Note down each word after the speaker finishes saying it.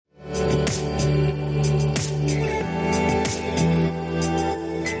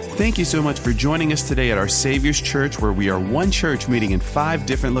Thank you so much for joining us today at our Savior's Church, where we are one church meeting in 5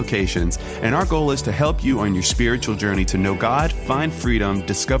 different locations. And our goal is to help you on your spiritual journey to know God, find freedom,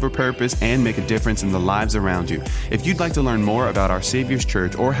 discover purpose, and make a difference in the lives around you. If you'd like to learn more about our Savior's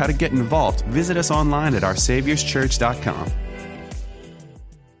Church or how to get involved, visit us online at oursaviorschurch.com.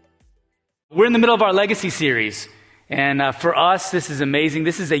 We're in the middle of our legacy series. And for us, this is amazing.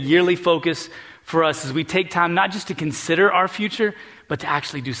 This is a yearly focus for us as we take time not just to consider our future, but to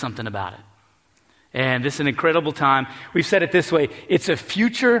actually do something about it. And this is an incredible time. We've said it this way: it's a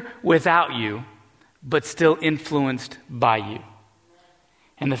future without you, but still influenced by you.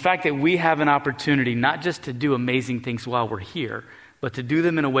 And the fact that we have an opportunity not just to do amazing things while we're here, but to do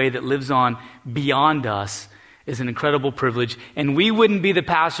them in a way that lives on beyond us is an incredible privilege. And we wouldn't be the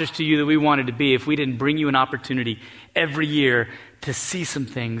pastors to you that we wanted to be if we didn't bring you an opportunity every year to see some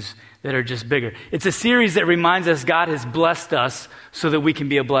things that are just bigger. It's a series that reminds us God has blessed us so that we can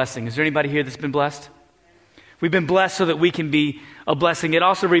be a blessing. Is there anybody here that's been blessed? We've been blessed so that we can be a blessing. It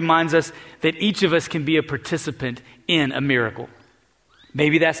also reminds us that each of us can be a participant in a miracle.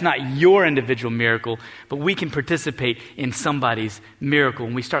 Maybe that's not your individual miracle, but we can participate in somebody's miracle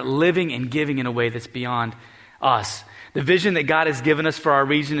when we start living and giving in a way that's beyond us. The vision that God has given us for our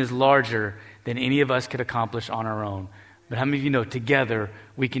region is larger than any of us could accomplish on our own. But how many of you know together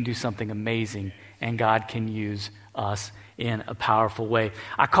we can do something amazing and God can use us in a powerful way?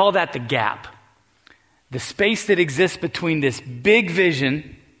 I call that the gap. The space that exists between this big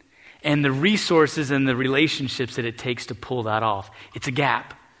vision and the resources and the relationships that it takes to pull that off. It's a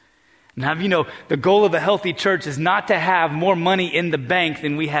gap. Now, you know, the goal of a healthy church is not to have more money in the bank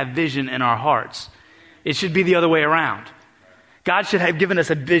than we have vision in our hearts. It should be the other way around. God should have given us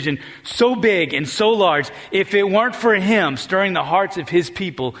a vision so big and so large. If it weren't for Him stirring the hearts of His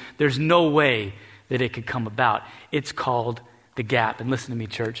people, there's no way that it could come about. It's called the gap. And listen to me,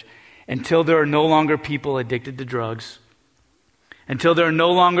 church. Until there are no longer people addicted to drugs, until there are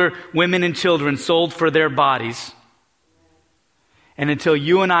no longer women and children sold for their bodies, and until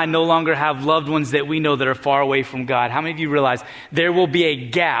you and I no longer have loved ones that we know that are far away from God, how many of you realize there will be a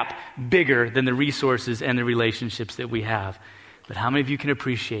gap bigger than the resources and the relationships that we have? But how many of you can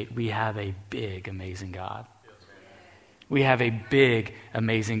appreciate we have a big, amazing God? We have a big,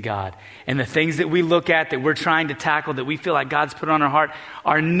 amazing God. And the things that we look at, that we're trying to tackle, that we feel like God's put on our heart,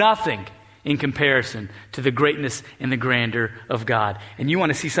 are nothing in comparison to the greatness and the grandeur of God. And you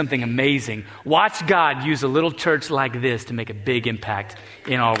want to see something amazing, watch God use a little church like this to make a big impact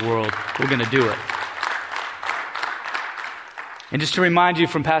in our world. We're going to do it. And just to remind you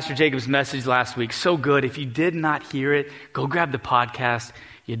from Pastor Jacob's message last week, so good. If you did not hear it, go grab the podcast.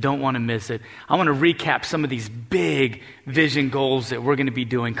 You don't want to miss it. I want to recap some of these big vision goals that we're going to be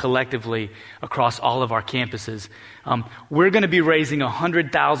doing collectively across all of our campuses. We're going to be raising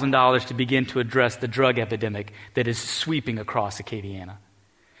 $100,000 to begin to address the drug epidemic that is sweeping across Acadiana.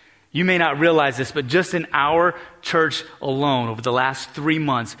 You may not realize this, but just in our church alone, over the last 3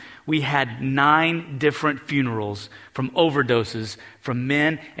 months, we had 9 different funerals from overdoses from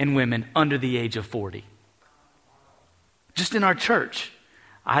men and women under the age of 40. Just in our church.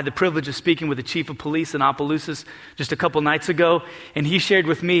 I had the privilege of speaking with the chief of police in Opelousas just a couple nights ago, and he shared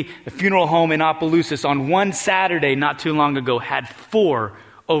with me the funeral home in Opelousas on one Saturday not too long ago had 4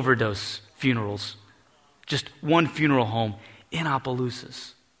 overdose funerals. Just one funeral home in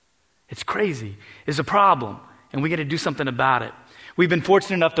Opelousas. It's crazy. It's a problem, and we got to do something about it. We've been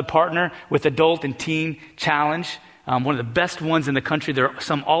fortunate enough to partner with Adult and Teen Challenge, one of the best ones in the country. There are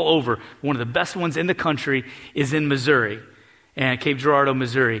some all over. One of the best ones in the country is in Missouri, and Cape Girardeau,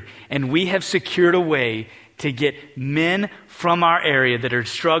 Missouri. And we have secured a way to get men from our area that are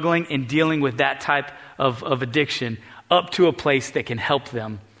struggling and dealing with that type of addiction up to a place that can help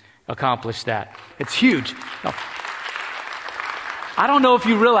them accomplish that. It's huge. Now, I don't know if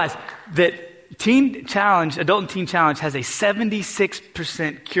you realize that Adult and Teen Challenge has a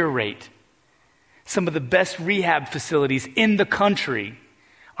 76% cure rate. Some of the best rehab facilities in the country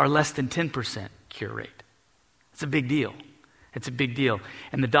are less than 10% cure rate. It's a big deal. It's a big deal.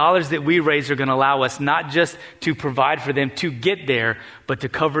 And the dollars that we raise are going to allow us not just to provide for them to get there, but to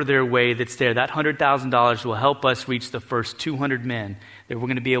cover their way that's there. That $100,000 will help us reach the first 200 men that we're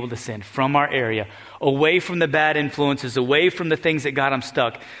going to be able to send from our area, away from the bad influences, away from the things that got them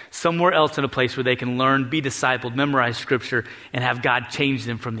stuck, somewhere else in a place where they can learn, be discipled, memorize Scripture, and have God change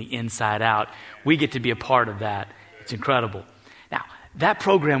them from the inside out. We get to be a part of that. It's incredible. Now, that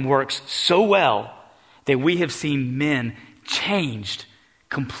program works so well that we have seen men changed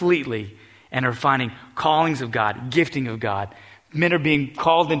completely and are finding callings of God, gifting of God. Men are being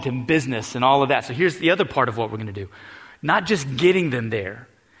called into business and all of that. So here's the other part of what we're going to do. Not just getting them there,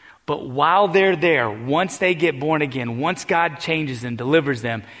 But while they're there, once they get born again, once God changes and delivers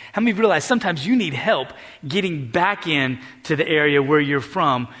them, how many of you realize sometimes you need help getting back in to the area where you're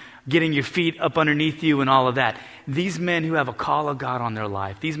from, getting your feet up underneath you and all of that? These men who have a call of God on their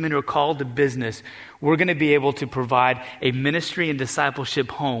life, these men who are called to business, we're going to be able to provide a ministry and discipleship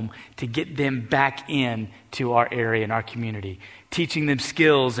home to get them back in to our area and our community, teaching them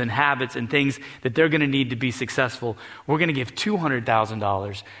skills and habits and things that they're going to need to be successful. We're going to give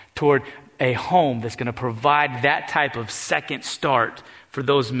 $200,000 toward a home that's going to provide that type of second start for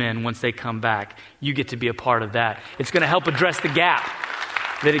those men once they come back. You get to be a part of that. It's going to help address the gap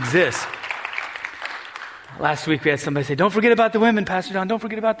that exists. Last week we had somebody say, don't forget about the women, Pastor John, don't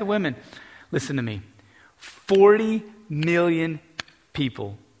forget about the women. Listen to me. 40 million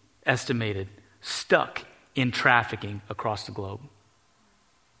people estimated stuck in trafficking across the globe.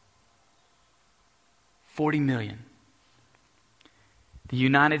 40 million. The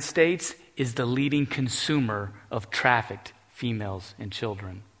United States is the leading consumer of trafficked females and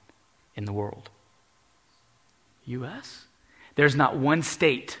children in the world. U.S.? There's not one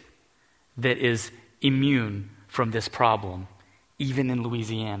state that is immune from this problem, even in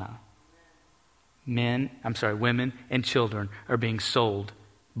Louisiana. Women and children are being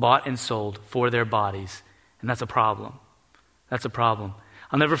bought and sold for their bodies, and that's a problem. That's a problem.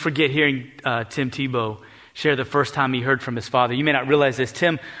 I'll never forget hearing Tim Tebow share the first time he heard from his father. You may not realize this.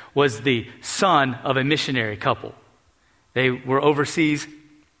 Tim was the son of a missionary couple. They were overseas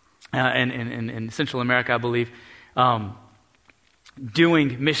in Central America, I believe,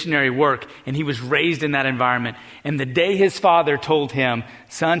 doing missionary work, and he was raised in that environment. And the day his father told him,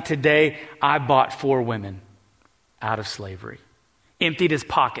 son, today I bought 4 women out of slavery, emptied his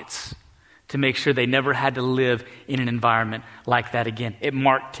pockets to make sure they never had to live in an environment like that again. It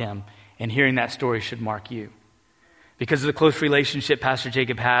marked him, and hearing that story should mark you. Because of the close relationship Pastor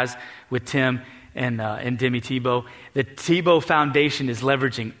Jacob has with Tim and Demi Tebow, the Tebow Foundation is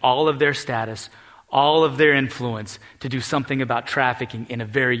leveraging all of their status, all of their influence to do something about trafficking in a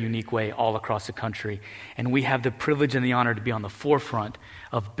very unique way all across the country. And we have the privilege and the honor to be on the forefront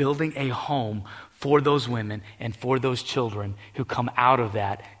of building a home for those women and for those children who come out of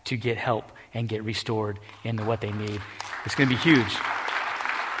that to get help and get restored into what they need. It's going to be huge.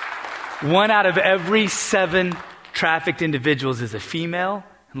 1 out of every 7 trafficked individuals is a female.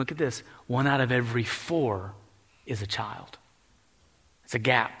 And look at this, 1 out of every 4 is a child. It's a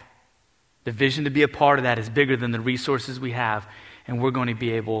gap. The vision to be a part of that is bigger than the resources we have, and we're going to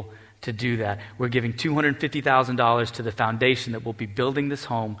be able to do that. We're giving $250,000 to the foundation that will be building this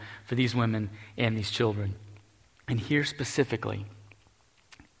home for these women and these children. And here specifically,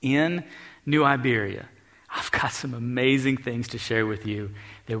 in New Iberia, I've got some amazing things to share with you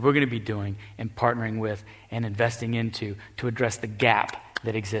that we're going to be doing and partnering with and investing into to address the gap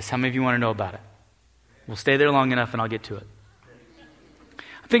that exists. How many of you want to know about it? We'll stay there long enough and I'll get to it.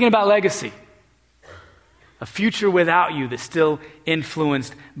 I'm thinking about legacy. A future without you that's still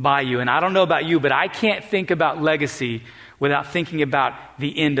influenced by you. And I don't know about you, but I can't think about legacy without thinking about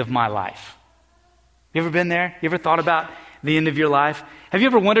the end of my life. You ever been there? You ever thought about the end of your life? Have you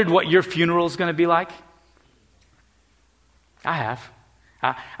ever wondered what your funeral is going to be like? I have.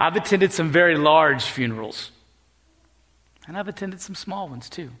 I've attended some very large funerals. And I've attended some small ones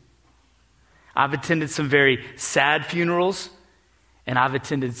too. I've attended some very sad funerals. And I've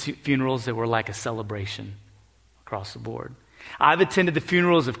attended funerals that were like a celebration across the board. I've attended the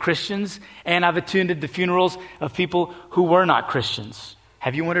funerals of Christians, and I've attended the funerals of people who were not Christians.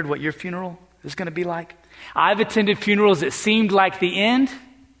 Have you wondered what your funeral is going to be like? I've attended funerals that seemed like the end,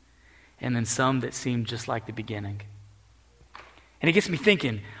 and then some that seemed just like the beginning. And it gets me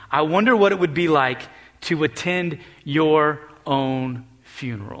thinking, I wonder what it would be like to attend your own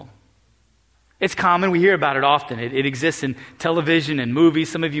funeral. It's common. We hear about it often. It exists in television and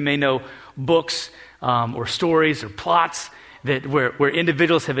movies. Some of you may know books or stories or plots that where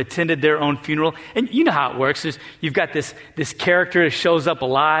individuals have attended their own funeral. And you know how it works. You've got this character that shows up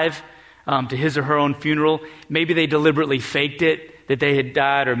alive to his or her own funeral. Maybe they deliberately faked it, that they had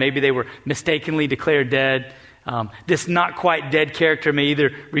died, or maybe they were mistakenly declared dead. This not quite dead character may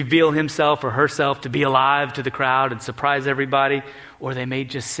either reveal himself or herself to be alive to the crowd and surprise everybody, or they may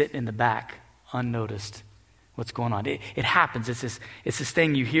just sit in the back unnoticed. What's going on? It happens. It's this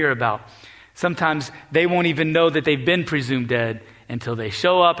thing you hear about. Sometimes they won't even know that they've been presumed dead until they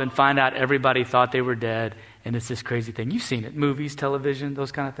show up and find out everybody thought they were dead, and it's this crazy thing. You've seen it, movies, television,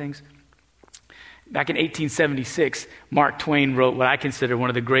 those kind of things. Back in 1876, Mark Twain wrote what I consider one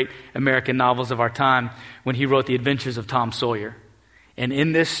of the great American novels of our time when he wrote The Adventures of Tom Sawyer. And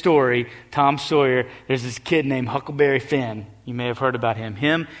in this story, Tom Sawyer, there's this kid named Huckleberry Finn. You may have heard about him.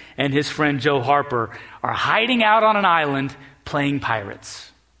 Him and his friend Joe Harper are hiding out on an island playing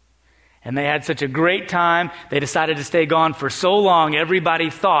pirates. And they had such a great time, they decided to stay gone for so long, everybody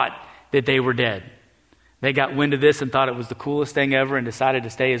thought that they were dead. They got wind of this and thought it was the coolest thing ever and decided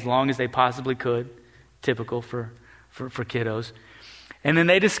to stay as long as they possibly could. Typical for kiddos. And then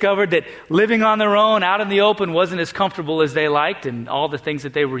they discovered that living on their own out in the open wasn't as comfortable as they liked and all the things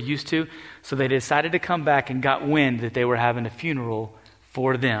that they were used to. So they decided to come back and got wind that they were having a funeral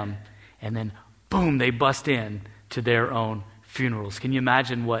for them. And then, boom, they bust in to their own funerals. Can you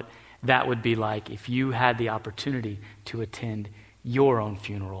imagine what that would be like if you had the opportunity to attend your own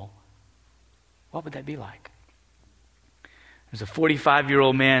funeral? What would that be like? There's a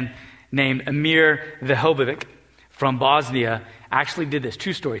 45-year-old man named Emir Vehobovic from Bosnia actually did this.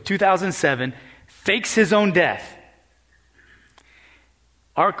 True story. 2007, fakes his own death.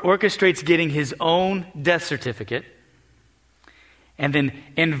 Orchestrates getting his own death certificate and then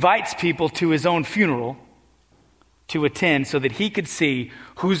invites people to his own funeral to attend so that he could see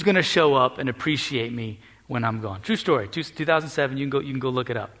who's going to show up and appreciate me when I'm gone. True story. 2007, you can go look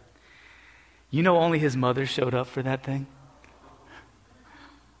it up. You know only his mother showed up for that thing?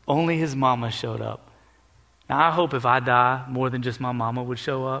 Only his mama showed up. Now, I hope if I die, more than just my mama would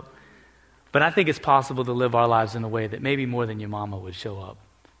show up. But I think it's possible to live our lives in a way that maybe more than your mama would show up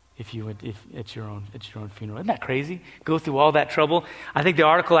if at your own funeral. Isn't that crazy? Go through all that trouble. I think the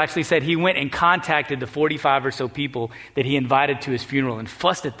article actually said he went and contacted the 45 or so people that he invited to his funeral and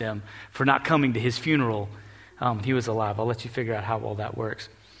fussed at them for not coming to his funeral. He was alive. I'll let you figure out how well that works.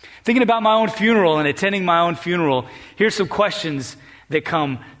 Thinking about my own funeral and attending my own funeral, here's some questions that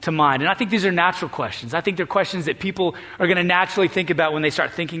come to mind. And I think these are natural questions. I think they're questions that people are going to naturally think about when they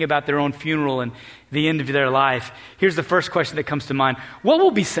start thinking about their own funeral and the end of their life. Here's the first question that comes to mind. What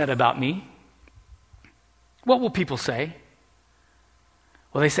will be said about me? What will people say?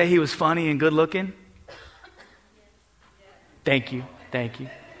 Will they say he was funny and good looking? Thank you.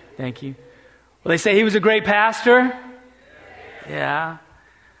 Will they say he was a great pastor? Yeah.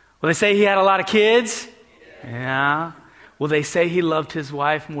 Will they say he had a lot of kids? Yeah. Will they say he loved his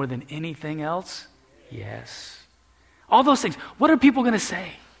wife more than anything else? Yes. All those things. What are people going to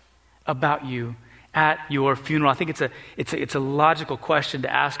say about you at your funeral? I think it's a logical question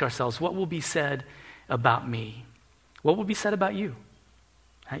to ask ourselves. What will be said about me? What will be said about you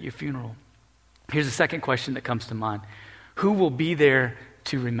at your funeral? Here's the second question that comes to mind. Who will be there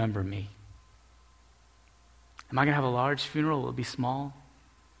to remember me? Am I going to have a large funeral? Will it be small?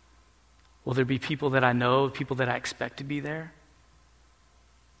 Will there be people that I know, people that I expect to be there?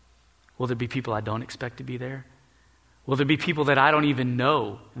 Will there be people I don't expect to be there? Will there be people that I don't even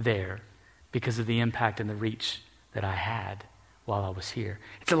know there because of the impact and the reach that I had while I was here?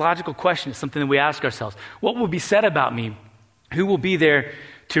 It's a logical question. It's something that we ask ourselves. What will be said about me? Who will be there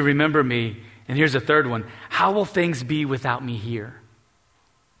to remember me? And here's a third one. How will things be without me here?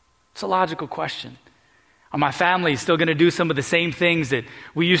 It's a logical question. Are my family still going to do some of the same things that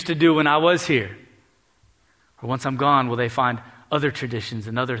we used to do when I was here? Or once I'm gone, will they find other traditions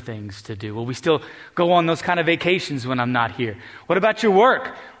and other things to do? Will we still go on those kind of vacations when I'm not here? What about your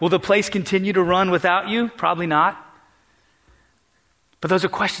work? Will the place continue to run without you? Probably not. But those are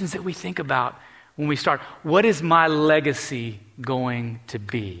questions that we think about when we start. What is my legacy going to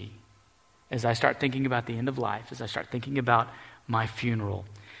be as I start thinking about the end of life, as I start thinking about my funeral?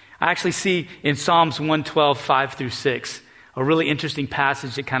 I actually see in Psalms 112, 5 through 6, a really interesting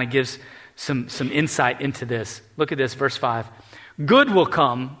passage that kind of gives some insight into this. Look at this, verse 5. Good will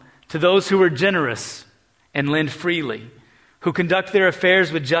come to those who are generous and lend freely, who conduct their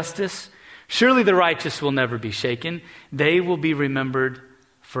affairs with justice. Surely the righteous will never be shaken. They will be remembered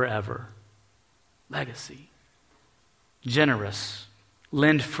forever. Legacy. Generous.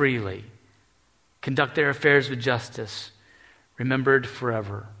 Lend freely. Conduct their affairs with justice. Remembered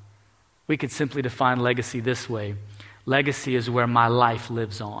forever. We could simply define legacy this way. Legacy is where my life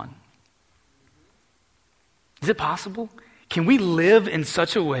lives on. Is it possible? Can we live in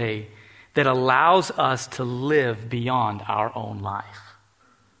such a way that allows us to live beyond our own life?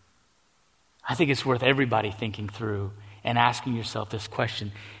 I think it's worth everybody thinking through and asking yourself this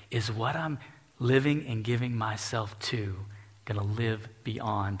question. Is what I'm living and giving myself to going to live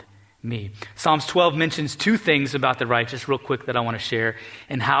beyond me? Psalms 12 mentions two things about the righteous real quick that I want to share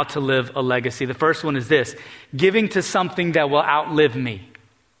and how to live a legacy. The first one is this: giving to something that will outlive me.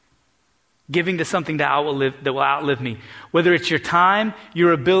 Giving to something that will outlive me. Whether it's your time,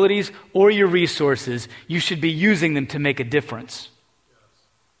 your abilities, or your resources, you should be using them to make a difference.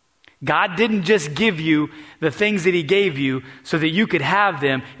 God didn't just give you the things that he gave you so that you could have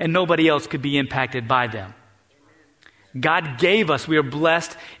them and nobody else could be impacted by them. God gave us, we are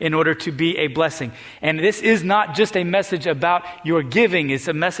blessed in order to be a blessing. And this is not just a message about your giving, it's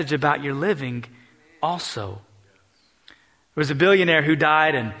a message about your living also. There was a billionaire who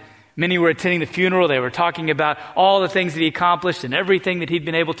died, and many were attending the funeral. They were talking about all the things that he accomplished and everything that he'd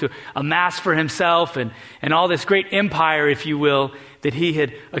been able to amass for himself and all this great empire, if you will, that he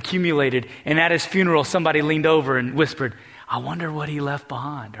had accumulated. And at his funeral, somebody leaned over and whispered, "I wonder what he left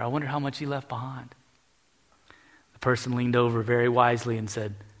behind," or "I wonder how much he left behind." The person leaned over very wisely and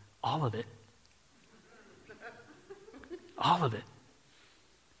said, "All of it." All of it.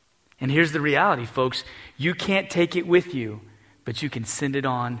 And here's the reality, folks. You can't take it with you, but you can send it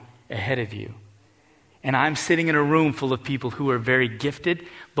on ahead of you. And I'm sitting in a room full of people who are very gifted,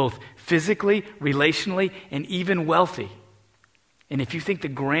 both physically, relationally, and even wealthy. And if you think the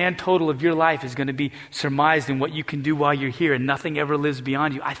grand total of your life is going to be surmised in what you can do while you're here and nothing ever lives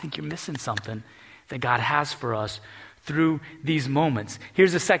beyond you, I think you're missing something that God has for us through these moments.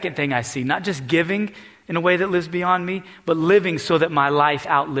 Here's the second thing I see, not just giving in a way that lives beyond me, but living so that my life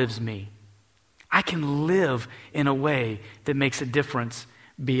outlives me. I can live in a way that makes a difference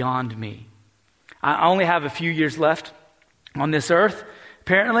beyond me. I only have a few years left on this earth,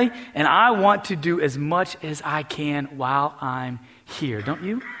 apparently, and I want to do as much as I can while I'm here. Don't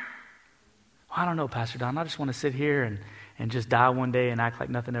you? Well, I don't know, Pastor Don. I just want to sit here and just die one day and act like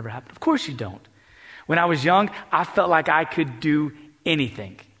nothing ever happened. Of course you don't. When I was young, I felt like I could do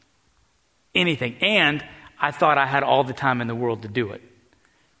anything. Anything. And I thought I had all the time in the world to do it.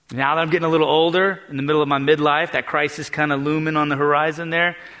 Now that I'm getting a little older, in the middle of my midlife, that crisis kind of looming on the horizon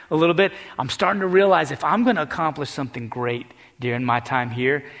there a little bit, I'm starting to realize if I'm going to accomplish something great during my time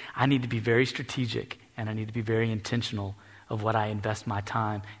here, I need to be very strategic and I need to be very intentional of what I invest my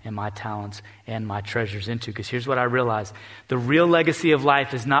time and my talents and my treasures into. Because here's what I realize. The real legacy of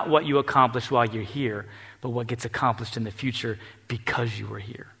life is not what you accomplish while you're here, but what gets accomplished in the future because you were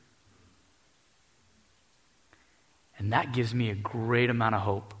here. And that gives me a great amount of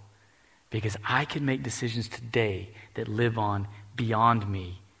hope because I can make decisions today that live on beyond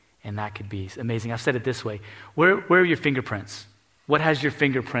me, and that could be amazing. I've said it this way. Where are your fingerprints? What has your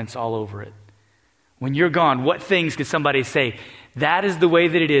fingerprints all over it? When you're gone, what things could somebody say, that is the way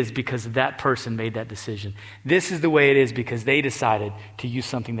that it is because that person made that decision. This is the way it is because they decided to use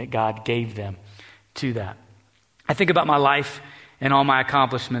something that God gave them to that. I think about my life and all my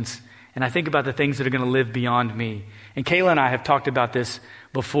accomplishments, and I think about the things that are going to live beyond me. And Kayla and I have talked about this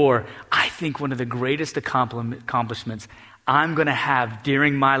before. I think one of the greatest accomplishments I'm going to have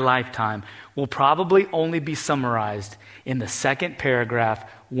during my lifetime will probably only be summarized in the second paragraph,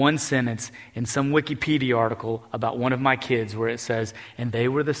 one sentence in some Wikipedia article about one of my kids where it says, "And they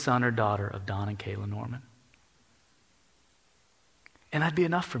were the son or daughter of Don and Kayla Norman." And that'd be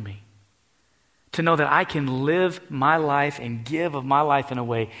enough for me to know that I can live my life and give of my life in a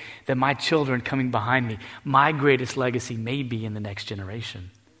way that my children coming behind me, my greatest legacy may be in the next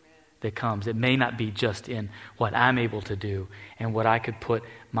generation that comes. It may not be just in what I'm able to do and what I could put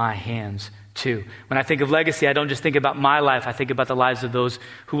my hands to. When I think of legacy, I don't just think about my life, I think about the lives of those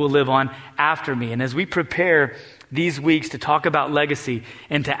who will live on after me. And as we prepare these weeks to talk about legacy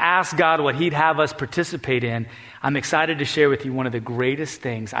and to ask God what he'd have us participate in, I'm excited to share with you one of the greatest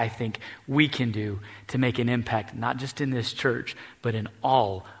things I think we can do to make an impact, not just in this church, but in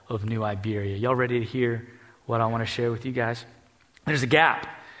all of New Iberia. Y'all ready to hear what I want to share with you guys? There's a gap.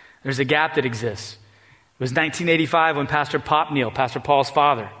 There's a gap that exists. It was 1985 when Pastor Popneal, Pastor Paul's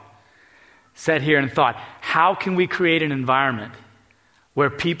father, sat here and thought, how can we create an environment where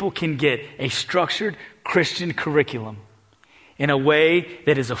people can get a structured Christian curriculum in a way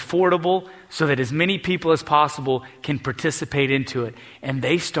that is affordable so that as many people as possible can participate into it. And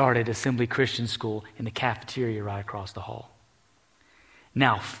they started Assembly Christian School in the cafeteria right across the hall.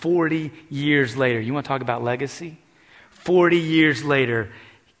 Now, 40 years later, you want to talk about legacy? 40 years later,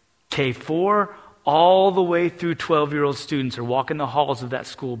 K4 all the way through 12-year-old students are walking the halls of that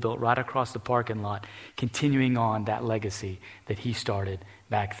school built right across the parking lot, continuing on that legacy that he started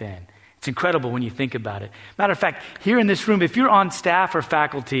back then. It's incredible when you think about it. Matter of fact, here in this room, if you're on staff or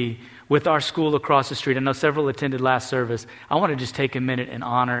faculty with our school across the street, I know several attended last service, I want to just take a minute and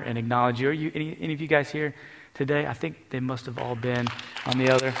honor and acknowledge you. Are you any of you guys here today? I think they must have all been on the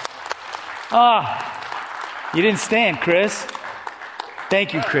other. You didn't stand, Chris.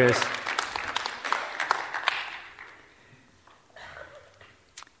 Thank you, Chris.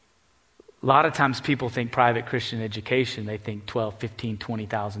 A lot of times people think private Christian education, they think $12,000, $15,000,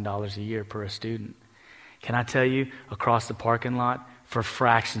 $20,000 a year per a student. Can I tell you, across the parking lot, for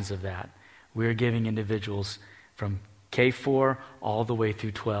fractions of that, we're giving individuals from K4 all the way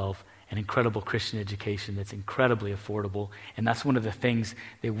through 12 an incredible Christian education that's incredibly affordable, and that's one of the things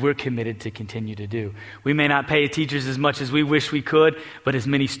that we're committed to continue to do. We may not pay teachers as much as we wish we could, but as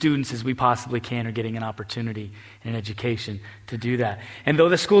many students as we possibly can are getting an opportunity and an education to do that. And though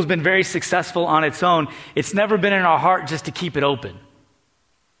the school's been very successful on its own, it's never been in our heart just to keep it open.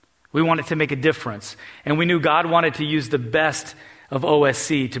 We want it to make a difference, and we knew God wanted to use the best of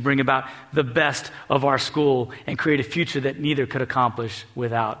OSC to bring about the best of our school and create a future that neither could accomplish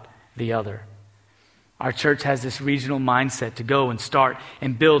without the other. Our church has this regional mindset to go and start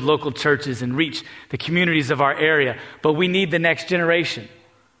and build local churches and reach the communities of our area, but we need the next generation.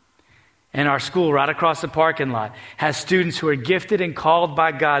 And our school, right across the parking lot, has students who are gifted and called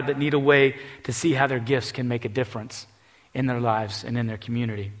by God but need a way to see how their gifts can make a difference in their lives and in their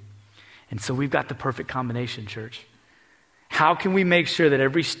community. And so we've got the perfect combination, church. How can we make sure that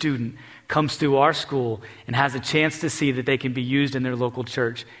every student comes through our school and has a chance to see that they can be used in their local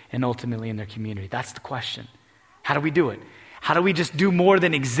church and ultimately in their community? That's the question. How do we do it? How do we just do more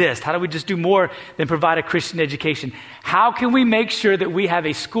than exist? How do we just do more than provide a Christian education? How can we make sure that we have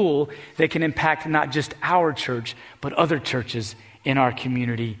a school that can impact not just our church, but other churches in our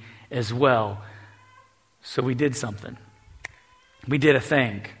community as well? So we did something. We did a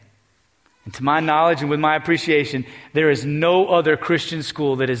thing. And to my knowledge and with my appreciation, there is no other Christian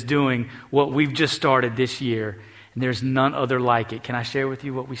school that is doing what we've just started this year. And there's none other like it. Can I share with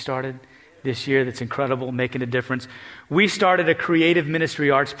you what we started this year that's incredible, making a difference? We started a creative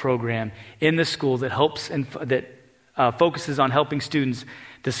ministry arts program in the school that helps and focuses on helping students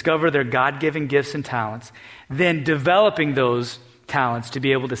discover their God-given gifts and talents, then developing those talents to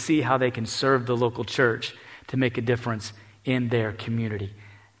be able to see how they can serve the local church to make a difference in their community.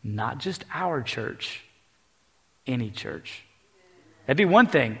 Not just our church, any church. That'd be one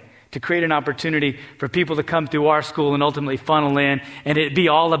thing to create an opportunity for people to come through our school and ultimately funnel in, and it'd be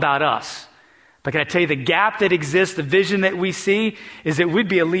all about us. But can I tell you, the gap that exists, the vision that we see, is that we'd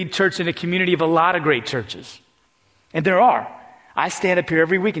be a lead church in a community of a lot of great churches. And there are. I stand up here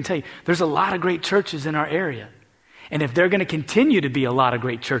every week and tell you, there's a lot of great churches in our area. And if they're going to continue to be a lot of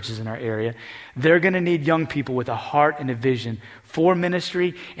great churches in our area, they're going to need young people with a heart and a vision for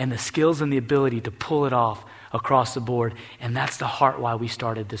ministry and the skills and the ability to pull it off across the board. And that's the heart why we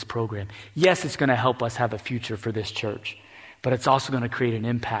started this program. Yes, it's going to help us have a future for this church, but it's also going to create an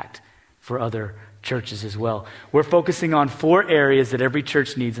impact for other churches as well. We're focusing on 4 areas that every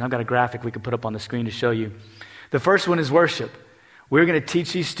church needs, and I've got a graphic we can put up on the screen to show you. The first one is worship. We're going to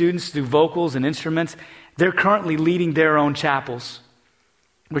teach these students through vocals and instruments. They're currently leading their own chapels.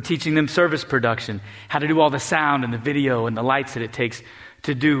 We're teaching them service production, how to do all the sound and the video and the lights that it takes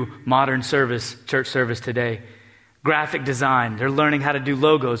to do modern service, church service today. Graphic design. They're learning how to do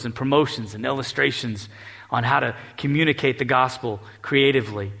logos and promotions and illustrations on how to communicate the gospel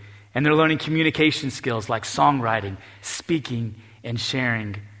creatively. And they're learning communication skills like songwriting, speaking, and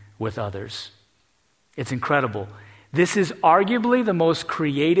sharing with others. It's incredible. This is arguably the most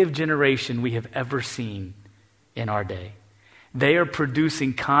creative generation we have ever seen in our day. They are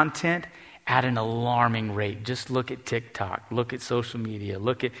producing content at an alarming rate. Just look at TikTok, look at social media,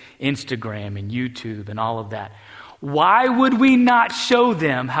 look at Instagram and YouTube and all of that. Why would we not show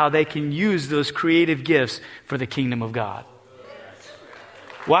them how they can use those creative gifts for the kingdom of God?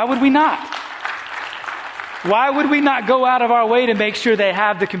 Why would we not? Why would we not go out of our way to make sure they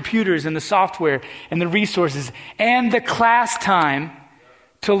have the computers and the software and the resources and the class time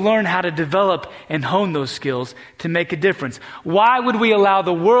to learn how to develop and hone those skills to make a difference? Why would we allow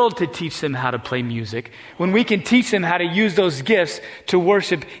the world to teach them how to play music when we can teach them how to use those gifts to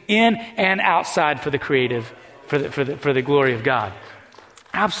worship in and outside for the creative, for the glory of God?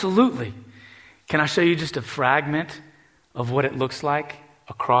 Absolutely. Can I show you just a fragment of what it looks like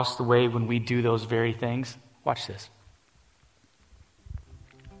across the way when we do those very things? Watch this.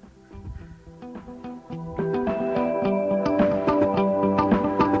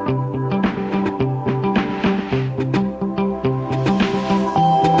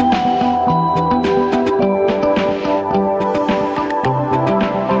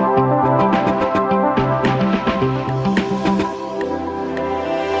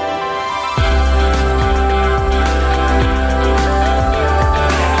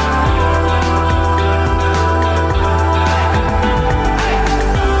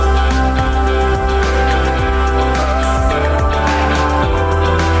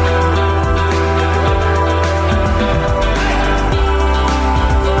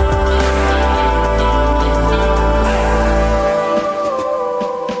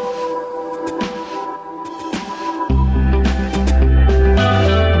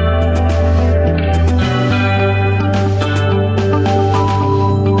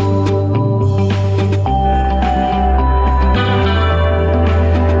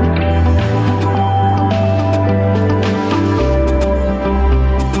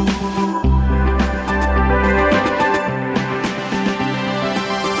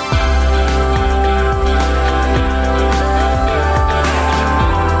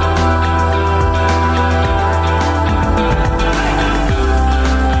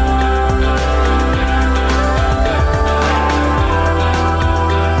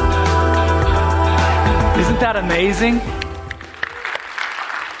 that amazing?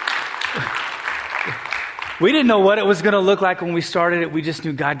 We didn't know what it was going to look like when we started it. We just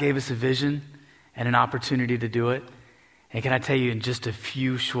knew God gave us a vision and an opportunity to do it. And can I tell you, in just a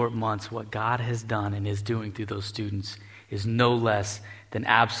few short months, what God has done and is doing through those students is no less than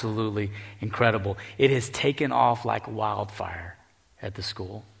absolutely incredible. It has taken off like wildfire at the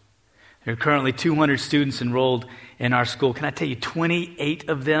school. There are currently 200 students enrolled in our school. Can I tell you, 28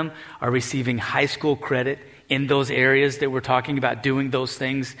 of them are receiving high school credit in those areas that we're talking about, doing those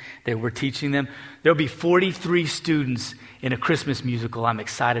things that we're teaching them. There'll be 43 students in a Christmas musical I'm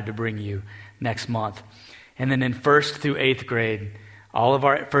excited to bring you next month. And then in 1st through 8th grade, all of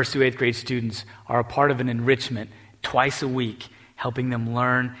our 1st through 8th grade students are a part of an enrichment twice a week, helping them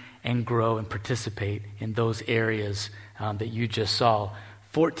learn and grow and participate in those areas that you just saw.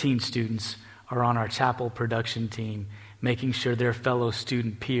 14 students are on our chapel production team, making sure their fellow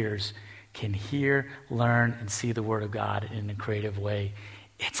student peers can hear, learn, and see the Word of God in a creative way.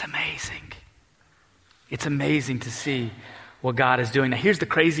 It's amazing. It's amazing to see what God is doing. Now, here's the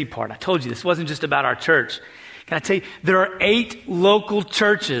crazy part. I told you this wasn't just about our church. Can I tell you, there are 8 local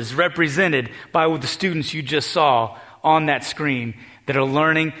churches represented by the students you just saw on that screen that are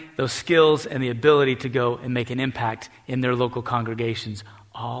learning those skills and the ability to go and make an impact in their local congregations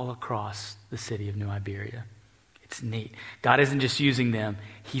all across the city of New Iberia. It's neat. God isn't just using them,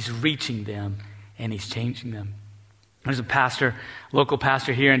 He's reaching them and He's changing them. There's a pastor, local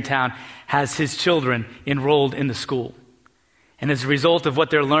pastor here in town, has his children enrolled in the school. And as a result of what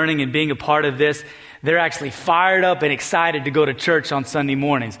they're learning and being a part of this, they're actually fired up and excited to go to church on Sunday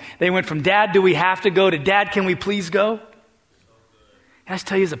mornings. They went from, Dad, do we have to go, to Dad, can we please go? Can I just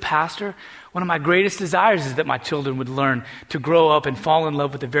tell you, as a pastor, one of my greatest desires is that my children would learn to grow up and fall in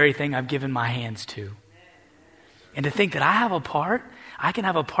love with the very thing I've given my hands to. And to think that I have a part, I can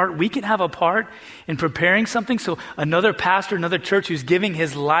have a part, we can have a part in preparing something so another pastor, another church who's giving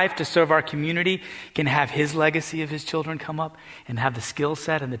his life to serve our community can have his legacy of his children come up and have the skill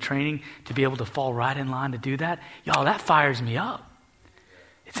set and the training to be able to fall right in line to do that. Y'all, that fires me up.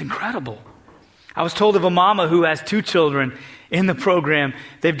 It's incredible. I was told of a mama who has 2 children in the program.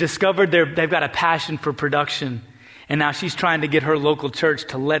 They've discovered they've got a passion for production. And now she's trying to get her local church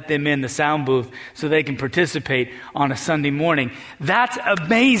to let them in the sound booth so they can participate on a Sunday morning. That's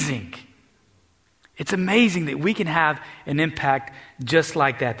amazing. It's amazing that we can have an impact just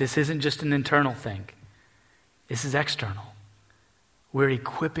like that. This isn't just an internal thing. This is external. We're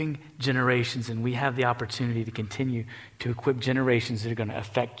equipping generations, and we have the opportunity to continue to equip generations that are going to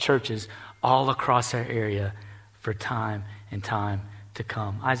affect churches all across our area for time and time to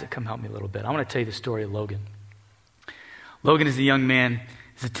come. Isaac, come help me a little bit. I want to tell you the story of Logan. Logan is a young man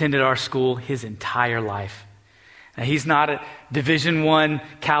who's attended our school his entire life. Now, he's not a Division I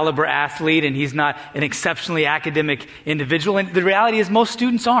caliber athlete, and he's not an exceptionally academic individual. And the reality is most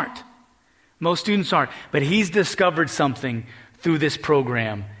students aren't. Most students aren't. But he's discovered something through this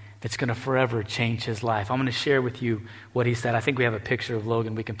program that's going to forever change his life. I'm going to share with you what he said. I think we have a picture of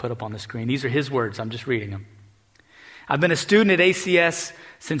Logan we can put up on the screen. These are his words. I'm just reading them. I've been a student at ACS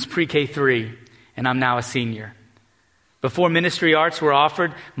since pre-K 3, and I'm now a senior. Before ministry arts were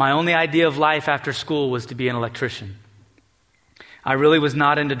offered, my only idea of life after school was to be an electrician. I really was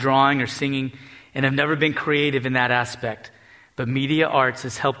not into drawing or singing and have never been creative in that aspect, but media arts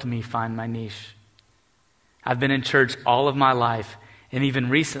has helped me find my niche. I've been in church all of my life, and even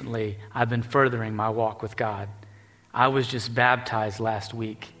recently, I've been furthering my walk with God. I was just baptized last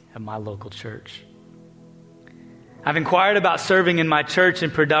week at my local church. I've inquired about serving in my church in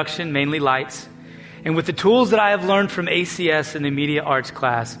production, mainly lights. And with the tools that I have learned from ACS in the media arts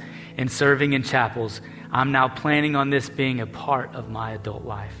class and serving in chapels, I'm now planning on this being a part of my adult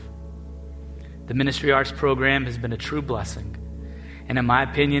life. The ministry arts program has been a true blessing. And in my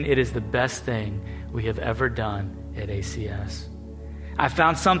opinion, it is the best thing we have ever done at ACS. I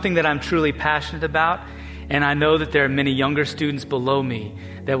found something that I'm truly passionate about, and I know that there are many younger students below me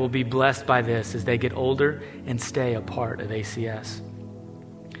that will be blessed by this as they get older and stay a part of ACS.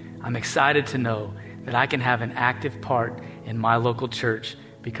 I'm excited to know that I can have an active part in my local church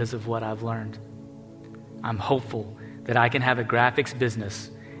because of what I've learned. I'm hopeful that I can have a graphics business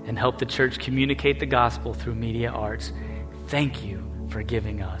and help the church communicate the gospel through media arts. Thank you for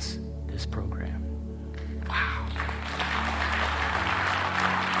giving us this program. Wow.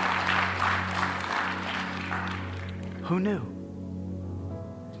 Who knew?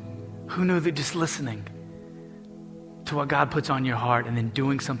 Who knew that just listening to what God puts on your heart and then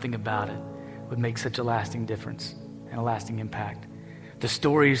doing something about it would make such a lasting difference and a lasting impact? The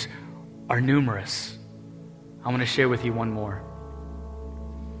stories are numerous. I want to share with you one more.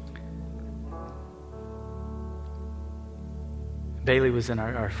 Bailey was in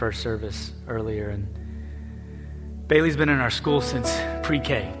our first service earlier, and Bailey's been in our school since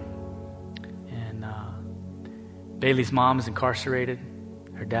pre-K. And Bailey's mom is incarcerated.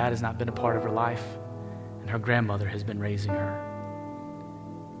 Her dad has not been a part of her life, and her grandmother has been raising her.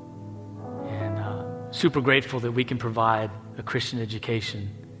 And super grateful that we can provide a Christian education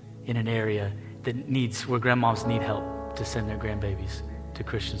in an area where grandmoms need help to send their grandbabies to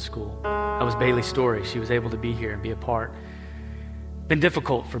Christian school. That was Bailey's story. She was able to be here and be a part. Been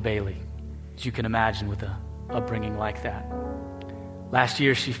difficult for Bailey, as you can imagine, with a upbringing like that. Last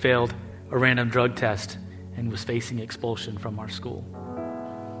year, she failed a random drug test and was facing expulsion from our school.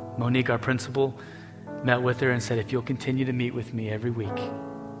 Monique, our principal, met with her and said, if you'll continue to meet with me every week,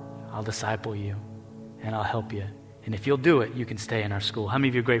 I'll disciple you and I'll help you. And if you'll do it, you can stay in our school. How many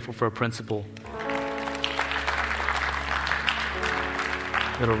of you are grateful for a principal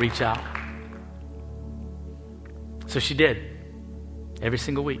that'll reach out? So she did, every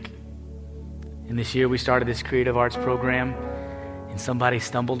single week. And this year we started this creative arts program, and somebody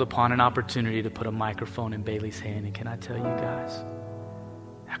stumbled upon an opportunity to put a microphone in Bailey's hand. And can I tell you guys,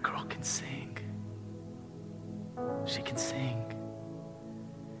 that girl can sing. She can sing.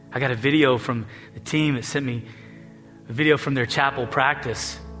 I got a video from the team that sent me a video from their chapel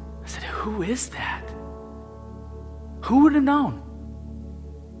practice. I said, who is that? Who would have known?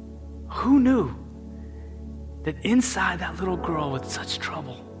 Who knew that inside that little girl with such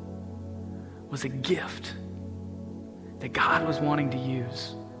trouble was a gift that God was wanting to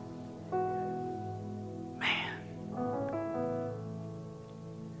use? Man,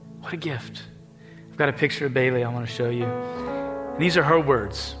 what a gift. I've got a picture of Bailey I want to show you. And these are her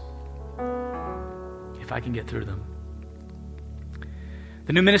words, if I can get through them.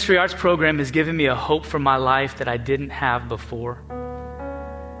 The new ministry arts program has given me a hope for my life that I didn't have before.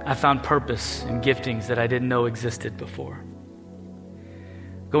 I found purpose and giftings that I didn't know existed before.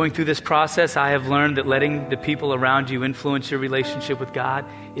 Going through this process, I have learned that letting the people around you influence your relationship with God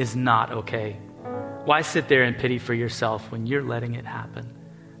is not okay. Why sit there in pity for yourself when you're letting it happen?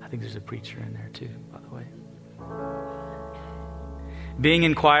 I think there's a preacher in there too, by the way. Being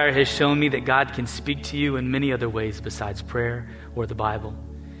in choir has shown me that God can speak to you in many other ways besides prayer or the Bible.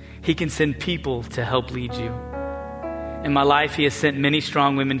 He can send people to help lead you. In my life, he has sent many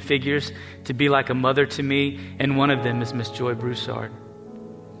strong women figures to be like a mother to me, and one of them is Miss Joy Broussard.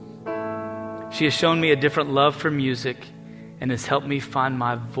 She has shown me a different love for music and has helped me find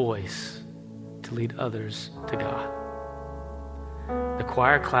my voice to lead others to God. The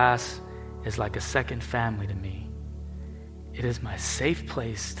choir class is like a second family to me. It is my safe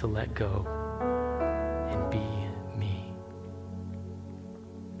place to let go and be me.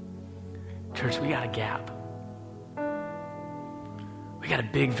 Church, we got a gap. We got a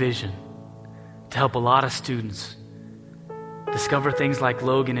big vision to help a lot of students discover things like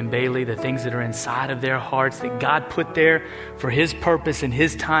Logan and Bailey, the things that are inside of their hearts that God put there for his purpose and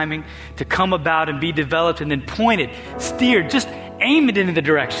his timing to come about and be developed, and then pointed, steered, just aim it into the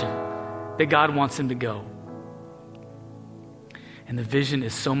direction that God wants them to go. And the vision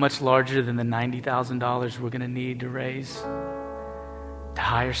is so much larger than the $90,000 we're going to need to raise, to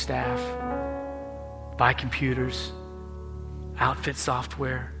hire staff, buy computers, outfit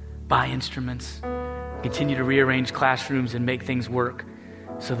software, buy instruments, continue to rearrange classrooms and make things work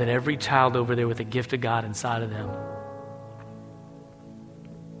so that every child over there with a gift of God inside of them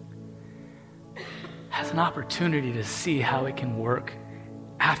has an opportunity to see how it can work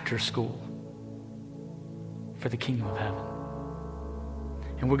after school for the kingdom of heaven.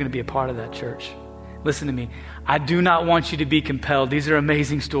 And we're going to be a part of that, church. Listen to me. I do not want you to be compelled. These are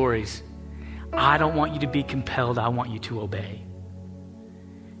amazing stories. I don't want you to be compelled. I want you to obey.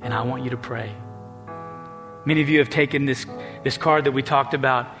 And I want you to pray. Many of you have taken this card that we talked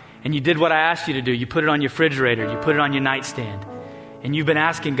about, and you did what I asked you to do. You put it on your refrigerator. You put it on your nightstand. And you've been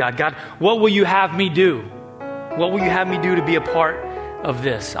asking God, what will you have me do? What will you have me do to be a part of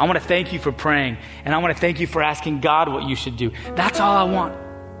this? I want to thank you for praying, and I want to thank you for asking God what you should do. That's all I want,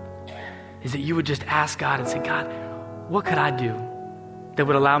 is that you would just ask God and say, God, what could I do that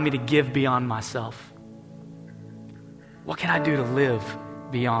would allow me to give beyond myself? What can I do to live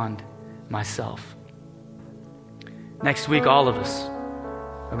beyond myself? Next week, all of us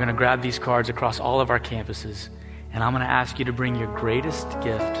are going to grab these cards across all of our campuses, and I'm going to ask you to bring your greatest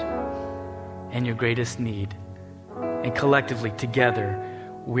gift and your greatest need. And collectively, together,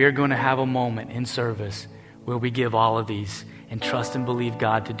 we're going to have a moment in service where we give all of these and trust and believe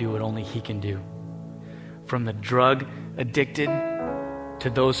God to do what only he can do. From the drug addicted to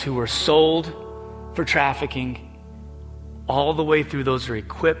those who were sold for trafficking, all the way through those who are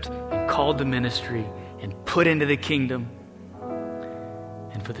equipped and called to ministry and put into the kingdom.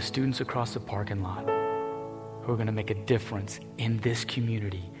 and for the students across the parking lot who are going to make a difference in this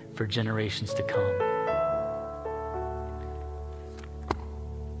community for generations to come.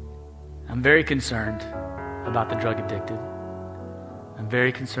 I'm very concerned about the drug addicted. I'm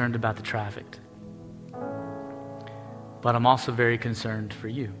very concerned about the trafficked. But I'm also very concerned for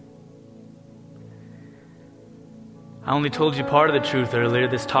you. I only told you part of the truth earlier.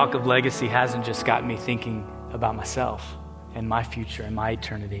 This talk of legacy hasn't just got me thinking about myself and my future and my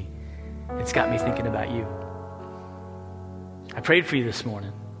eternity. It's got me thinking about you. I prayed for you this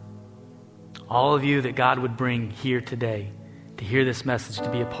morning. All of you that God would bring here today to hear this message,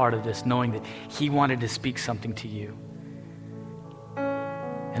 to be a part of this, knowing that He wanted to speak something to you.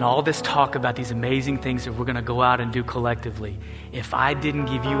 And all this talk about these amazing things that we're going to go out and do collectively, if I didn't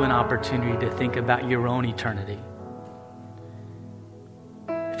give you an opportunity to think about your own eternity,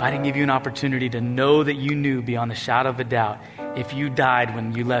 if I didn't give you an opportunity to know that you knew beyond the shadow of a doubt, if you died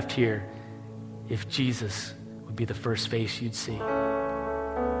when you left here, if Jesus would be the first face you'd see.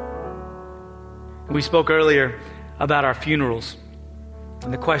 And we spoke earlier about our funerals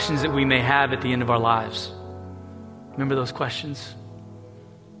and the questions that we may have at the end of our lives. Remember those questions?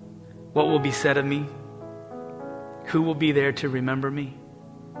 What will be said of me? Who will be there to remember me?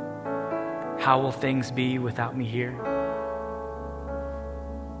 How will things be without me here?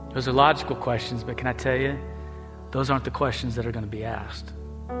 Those are logical questions, but can I tell you, those aren't the questions that are going to be asked.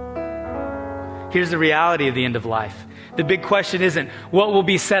 Here's the reality of the end of life. The big question isn't, what will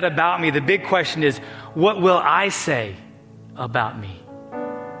be said about me? The big question is, what will I say about me?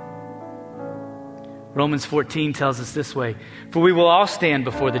 Romans 14 tells us this way, for we will all stand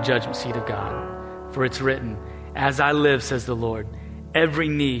before the judgment seat of God. For it's written, as I live, says the Lord, every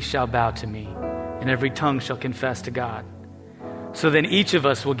knee shall bow to me, and every tongue shall confess to God. So then each of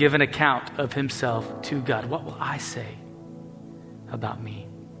us will give an account of himself to God. What will I say about me?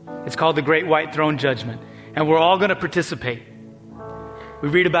 It's called the Great White Throne Judgment, and we're all going to participate. We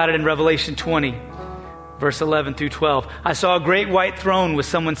read about it in Revelation 20, verse 11 through 12. I saw a great white throne with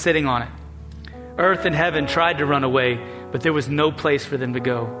someone sitting on it. Earth and heaven tried to run away, but there was no place for them to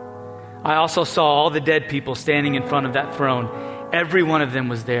go. I also saw all the dead people standing in front of that throne. Every one of them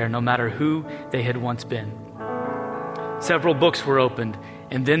was there, no matter who they had once been. Several books were opened,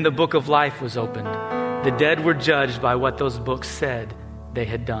 and then the book of life was opened. The dead were judged by what those books said they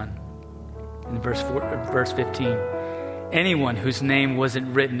had done. In verse 15, anyone whose name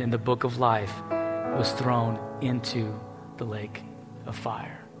wasn't written in the book of life was thrown into the lake of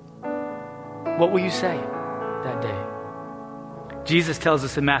fire. What will you say that day? Jesus tells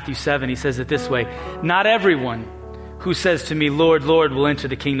us in Matthew 7, he says it this way, not everyone who says to me, Lord, Lord, will enter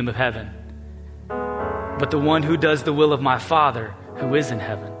the kingdom of heaven, but the one who does the will of my Father who is in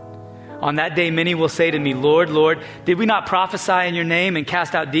heaven. On that day, many will say to me, Lord, Lord, did we not prophesy in your name and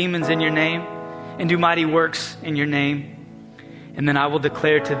cast out demons in your name and do mighty works in your name? And then I will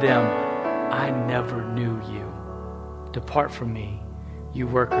declare to them, I never knew you. Depart from me, you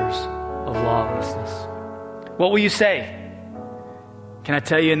workers of lawlessness. What will you say? Can I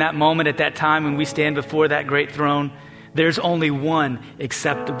tell you in that moment, at that time when we stand before that great throne, there's only one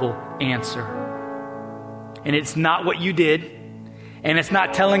acceptable answer. And it's not what you did, and it's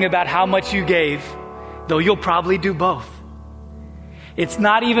not telling about how much you gave, though you'll probably do both. It's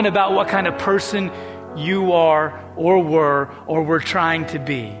not even about what kind of person you are or were trying to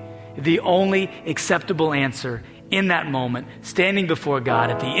be. The only acceptable answer in that moment, standing before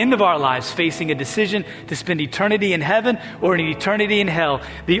God at the end of our lives, facing a decision to spend eternity in heaven or an eternity in hell,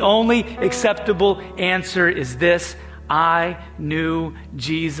 the only acceptable answer is this: I knew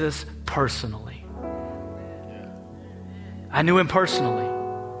Jesus personally. I knew him personally.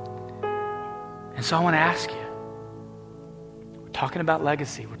 And so I want to ask you, we're talking about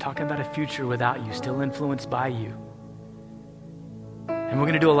legacy. We're talking about a future without you, still influenced by you. And we're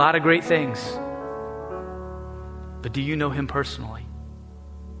going to do a lot of great things. But do you know him personally?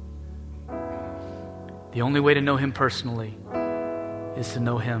 The only way to know him personally is to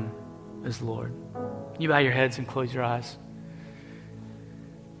know him as Lord. Can you bow your heads and close your eyes?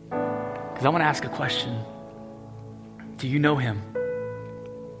 Because I want to ask a question. Do you know him?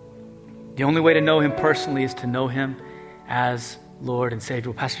 The only way to know him personally is to know him as Lord and Savior.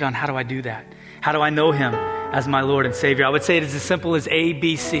 Well, Pastor John, how do I do that? How do I know him as my Lord and Savior? I would say it is as simple as A,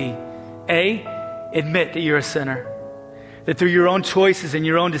 B, C. A, admit that you're a sinner. That through your own choices and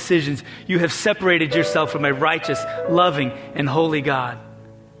your own decisions, you have separated yourself from a righteous, loving, and holy God.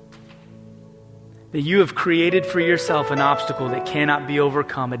 That you have created for yourself an obstacle that cannot be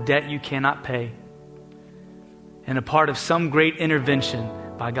overcome, a debt you cannot pay, and a part of some great intervention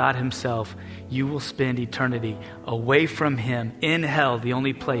by God himself, you will spend eternity away from him in hell, the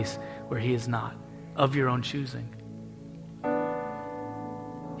only place where he is not, of your own choosing.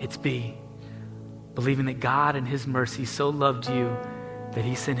 It's B, believing that God in his mercy so loved you that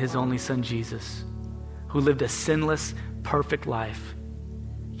he sent his only son, Jesus, who lived a sinless, perfect life,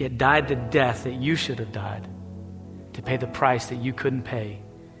 yet died the death that you should have died to pay the price that you couldn't pay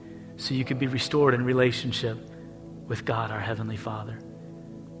so you could be restored in relationship with God, our Heavenly Father.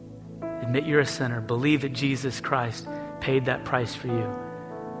 Admit you're a sinner. Believe that Jesus Christ paid that price for you.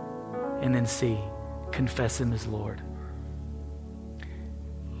 And then C, confess him as Lord.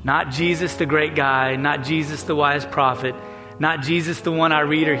 Not Jesus the great guy, not Jesus the wise prophet, not Jesus the one I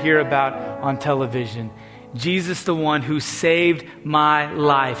read or hear about on television. Jesus the one who saved my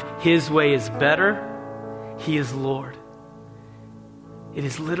life. His way is better. He is Lord. It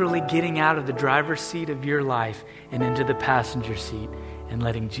is literally getting out of the driver's seat of your life and into the passenger seat and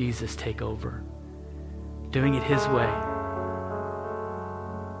letting Jesus take over. Doing it his way.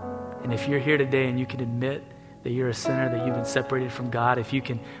 And if you're here today and you can admit that you're a sinner, that you've been separated from God, if you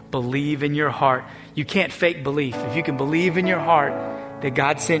can believe in your heart, you can't fake belief. If you can believe in your heart that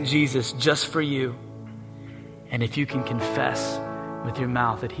God sent Jesus just for you, and if you can confess with your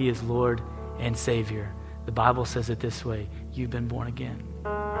mouth that he is Lord and Savior, the Bible says it this way: you've been born again.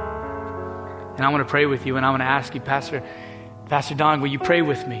 And I want to pray with you, and I want to ask you, Pastor Don, will you pray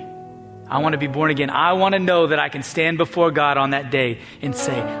with me? I want to be born again. I want to know that I can stand before God on that day and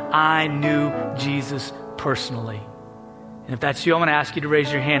say, I knew Jesus personally. And if that's you, I want to ask you to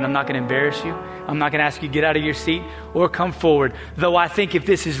raise your hand. I'm not going to embarrass you. I'm not going to ask you to get out of your seat or come forward. Though I think if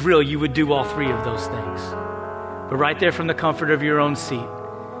this is real, you would do all three of those things. But right there from the comfort of your own seat,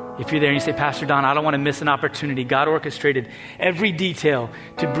 if you're there and you say, Pastor Don, I don't want to miss an opportunity. God orchestrated every detail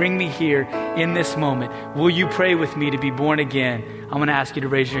to bring me here in this moment. Will you pray with me to be born again? I'm going to ask you to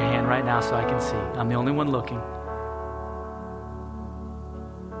raise your hand right now so I can see. I'm the only one looking.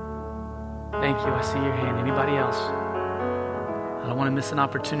 Thank you. I see your hand. Anybody else? I don't want to miss an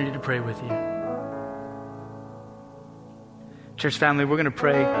opportunity to pray with you. Church family, we're going to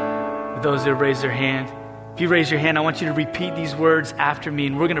pray with those that have raised their hand. If you raise your hand, I want you to repeat these words after me,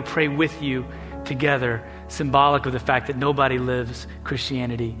 and we're going to pray with you together, symbolic of the fact that nobody lives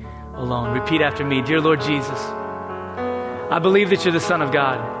Christianity alone. Repeat after me. Dear Lord Jesus, I believe that you're the Son of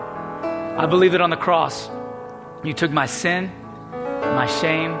God. I believe that on the cross, you took my sin, my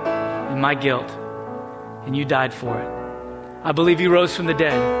shame, and my guilt, and you died for it. I believe you rose from the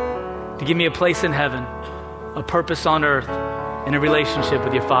dead to give me a place in heaven, a purpose on earth, and a relationship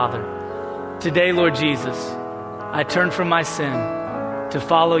with your Father. Today, Lord Jesus, I turn from my sin to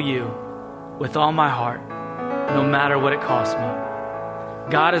follow you with all my heart, no matter what it costs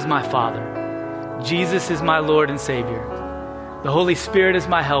me. God is my Father. Jesus is my Lord and Savior. The Holy Spirit is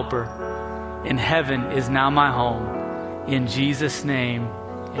my helper, and heaven is now my home. In Jesus' name,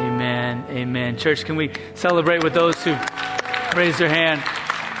 amen, amen. Church, can we celebrate with those who raised their hand?